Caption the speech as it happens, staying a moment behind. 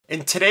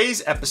In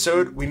today's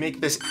episode, we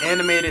make this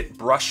animated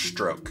brush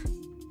stroke.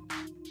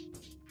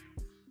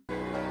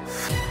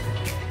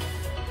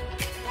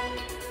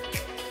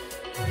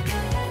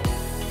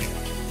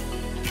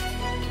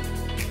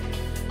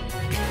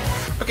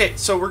 Okay,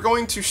 so we're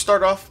going to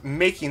start off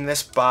making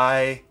this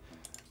by,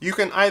 you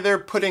can either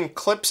put in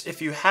clips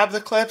if you have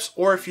the clips,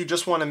 or if you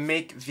just want to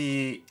make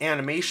the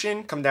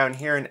animation, come down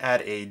here and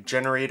add a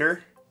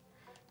generator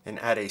and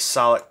add a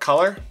solid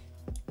color.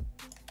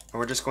 And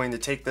we're just going to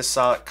take this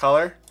solid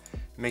color,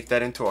 make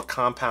that into a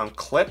compound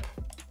clip.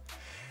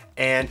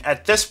 And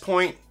at this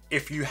point,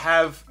 if you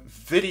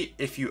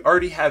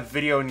already have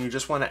video and you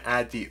just want to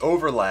add the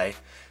overlay,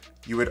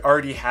 you would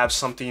already have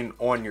something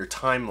on your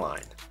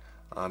timeline.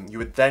 You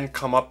would then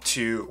come up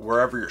to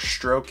wherever your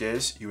stroke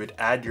is, you would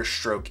add your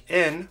stroke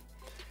in,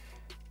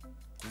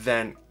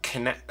 then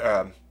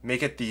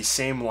make it the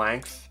same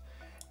length,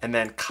 and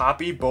then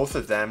copy both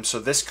of them. So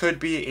this could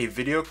be a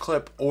video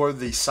clip or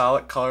the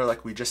solid color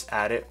like we just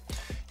added.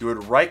 You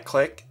would right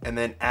click and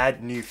then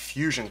add new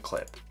fusion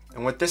clip.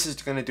 And what this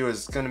is going to do is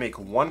it's going to make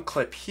one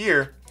clip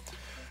here,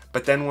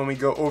 but then when we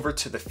go over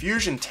to the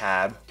fusion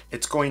tab,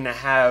 it's going to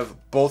have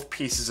both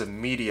pieces of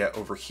media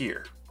over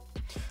here.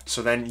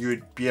 So then you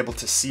would be able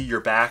to see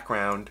your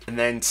background and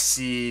then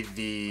see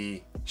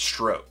the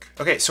stroke.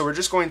 Okay, so we're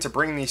just going to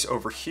bring these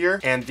over here.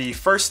 And the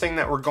first thing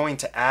that we're going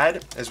to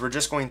add is we're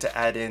just going to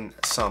add in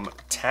some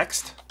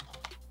text.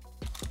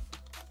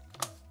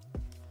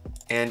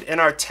 And in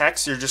our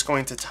text, you're just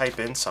going to type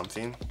in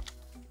something.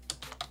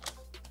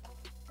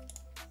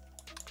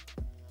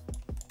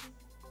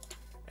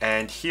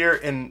 And here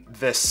in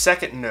the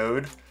second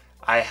node,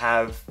 I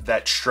have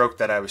that stroke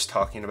that I was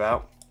talking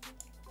about.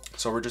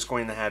 So we're just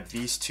going to have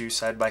these two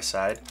side by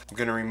side. I'm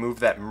going to remove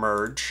that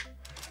merge.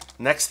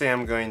 Next thing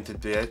I'm going to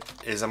do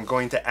is I'm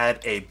going to add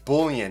a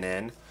boolean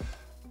in,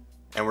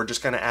 and we're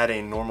just going to add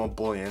a normal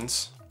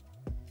booleans.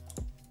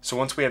 So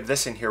once we have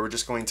this in here, we're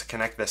just going to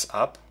connect this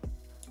up,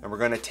 and we're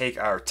going to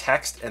take our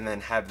text and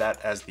then have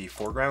that as the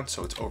foreground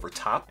so it's over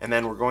top. And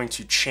then we're going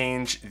to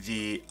change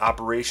the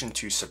operation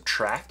to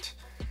subtract.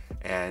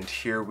 And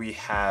here we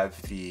have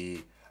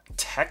the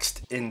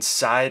text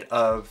inside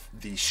of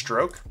the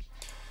stroke.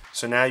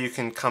 So now you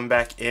can come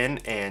back in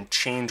and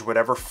change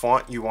whatever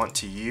font you want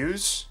to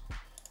use.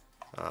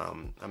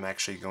 I'm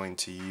actually going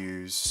to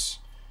use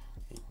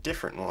a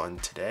different one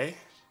today.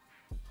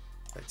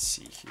 Let's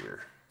see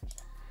here.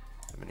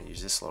 I'm going to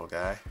use this little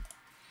guy.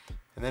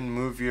 And then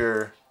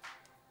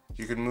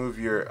you can move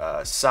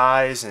your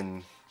size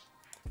and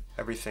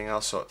everything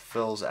else so it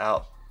fills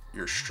out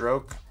your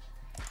stroke.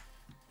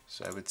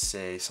 So I would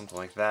say something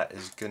like that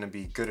is going to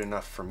be good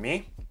enough for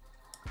me.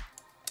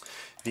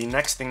 The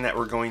next thing that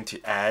we're going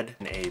to add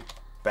in a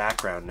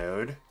background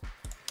node,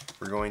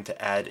 we're going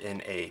to add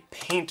in a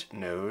paint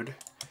node,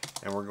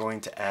 and we're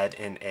going to add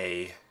in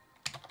a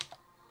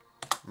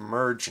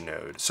merge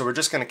node. So we're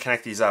just going to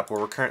connect these up. Where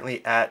we're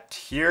currently at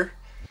here,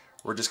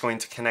 we're just going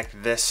to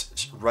connect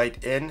this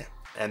right in,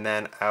 and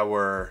then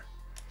our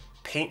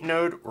paint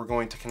node, we're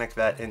going to connect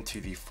that into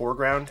the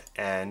foreground.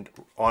 And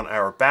on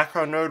our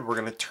background node, we're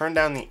going to turn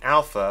down the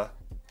alpha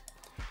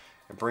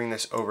and bring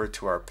this over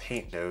to our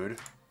paint node.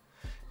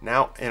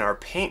 Now in our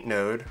paint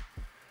node,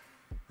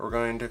 we're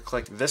going to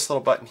click this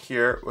little button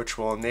here, which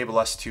will enable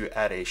us to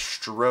add a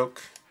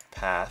stroke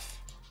path.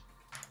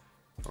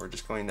 We're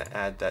just going to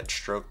add that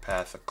stroke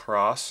path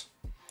across,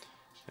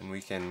 and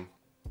we can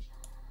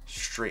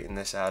straighten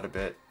this out a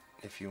bit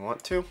if you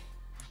want to.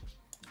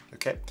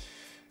 Okay,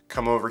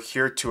 come over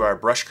here to our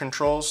brush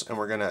controls, and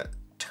we're gonna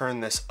turn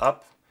this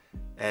up.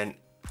 And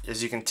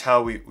as you can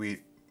tell,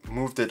 we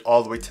moved it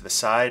all the way to the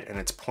side, and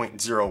it's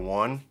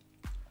 0.01,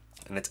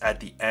 and it's at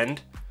the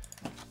end.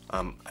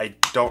 I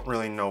don't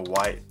really know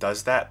why it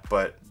does that,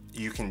 but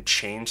you can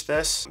change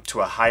this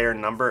to a higher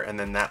number, and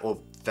then that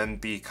will then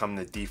become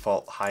the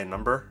default high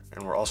number.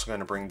 And we're also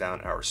going to bring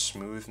down our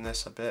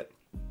smoothness a bit.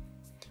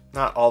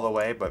 Not all the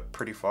way, but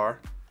pretty far.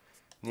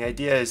 And the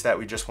idea is that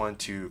we just want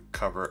to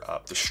cover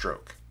up the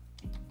stroke.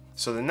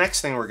 So the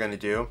next thing we're going to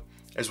do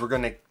is we're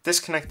going to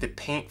disconnect the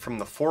paint from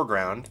the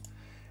foreground,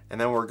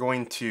 and then we're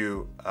going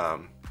to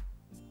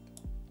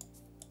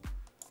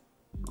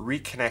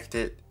reconnect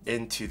it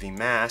into the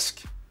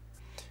mask.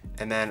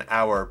 And then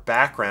our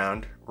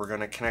background, we're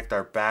going to connect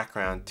our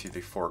background to the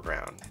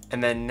foreground.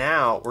 And then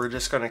now we're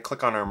just going to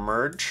click on our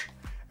merge,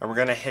 and we're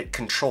going to hit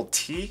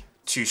Control-T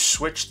to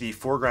switch the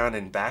foreground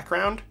and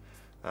background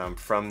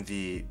from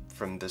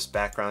this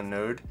background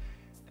node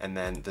and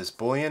then this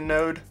boolean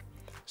node.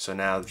 So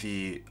now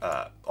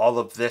all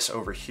of this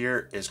over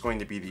here is going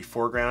to be the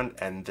foreground,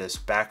 and this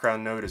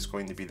background node is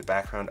going to be the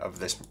background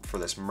of for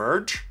this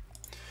merge.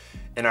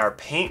 In our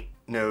paint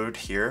node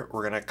here,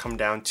 we're going to come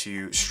down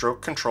to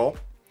stroke control.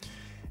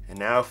 And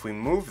now if we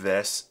move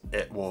this,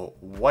 it will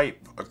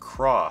wipe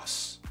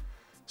across.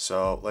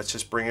 So let's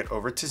just bring it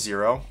over to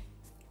 0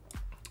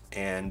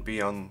 and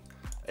be on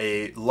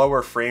a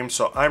lower frame.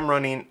 So I'm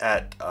running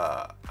at,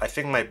 I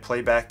think my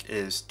playback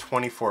is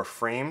 24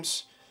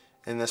 frames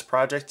in this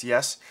project,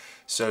 yes.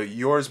 So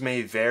yours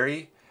may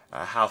vary.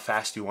 How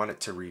fast you want it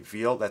to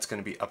reveal, that's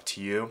going to be up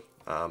to you.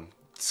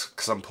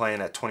 Because I'm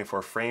playing at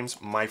 24 frames,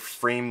 my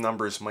frame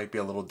numbers might be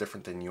a little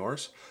different than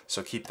yours,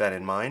 so keep that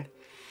in mind.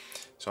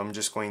 So I'm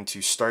just going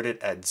to start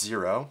it at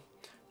 0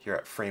 here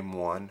at frame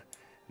 1, and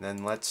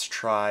then let's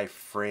try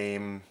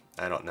frame,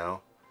 I don't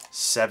know,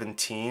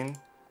 17,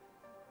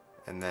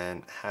 and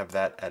then have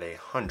that at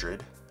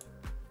 100.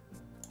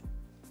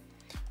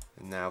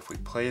 And now if we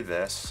play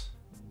this,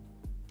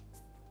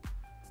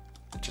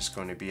 it's just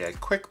going to be a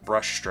quick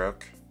brush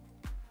stroke.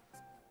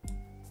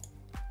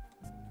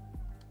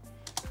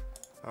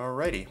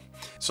 Alrighty,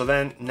 so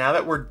then now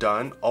that we're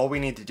done, all we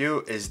need to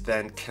do is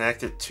then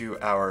connect it to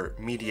our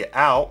media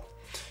out.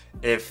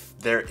 If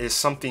there is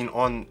something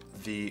on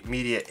the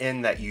media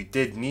in that you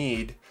did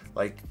need,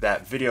 like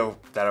that video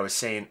that I was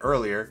saying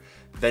earlier,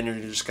 then you're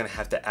just going to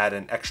have to add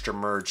an extra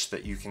merge so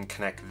that you can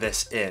connect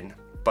this in.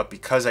 But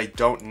because I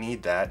don't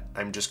need that,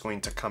 I'm just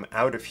going to come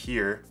out of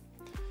here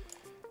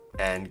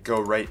and go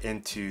right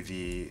into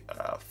the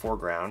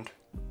foreground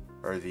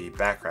or the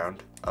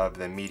background of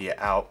the media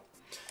out.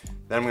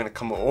 Then I'm going to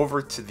come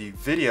over to the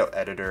video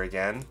editor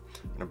again.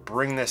 I'm going to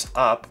bring this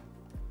up,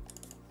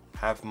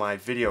 have my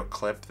video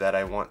clip that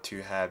I want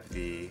to have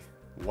the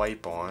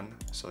wipe on.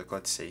 So like,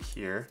 let's say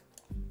here,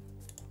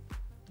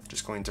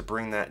 just going to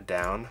bring that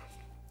down,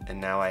 and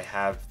now I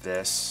have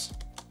this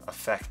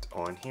effect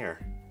on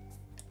here.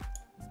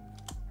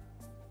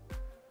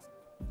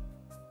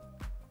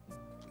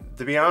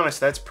 To be honest,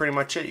 that's pretty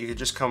much it. You could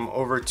just come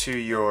over to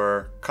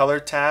your color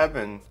tab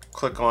and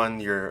click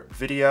on your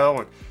video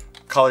and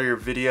color your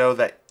video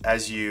that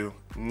as you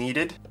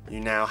needed. You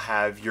now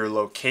have your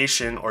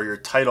location or your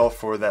title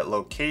for that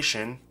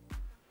location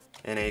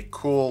in a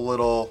cool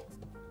little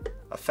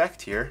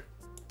effect here.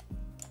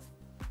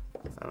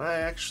 And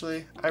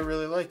I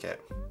really like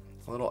it.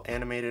 A little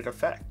animated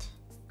effect.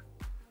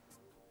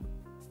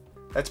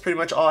 That's pretty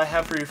much all I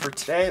have for you for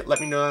today.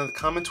 Let me know in the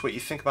comments what you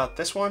think about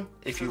this one.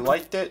 If you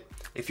liked it,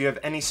 if you have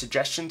any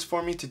suggestions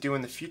for me to do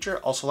in the future,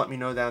 also let me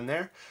know down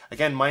there.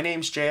 Again, my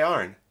name's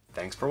JR, and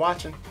thanks for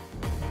watching.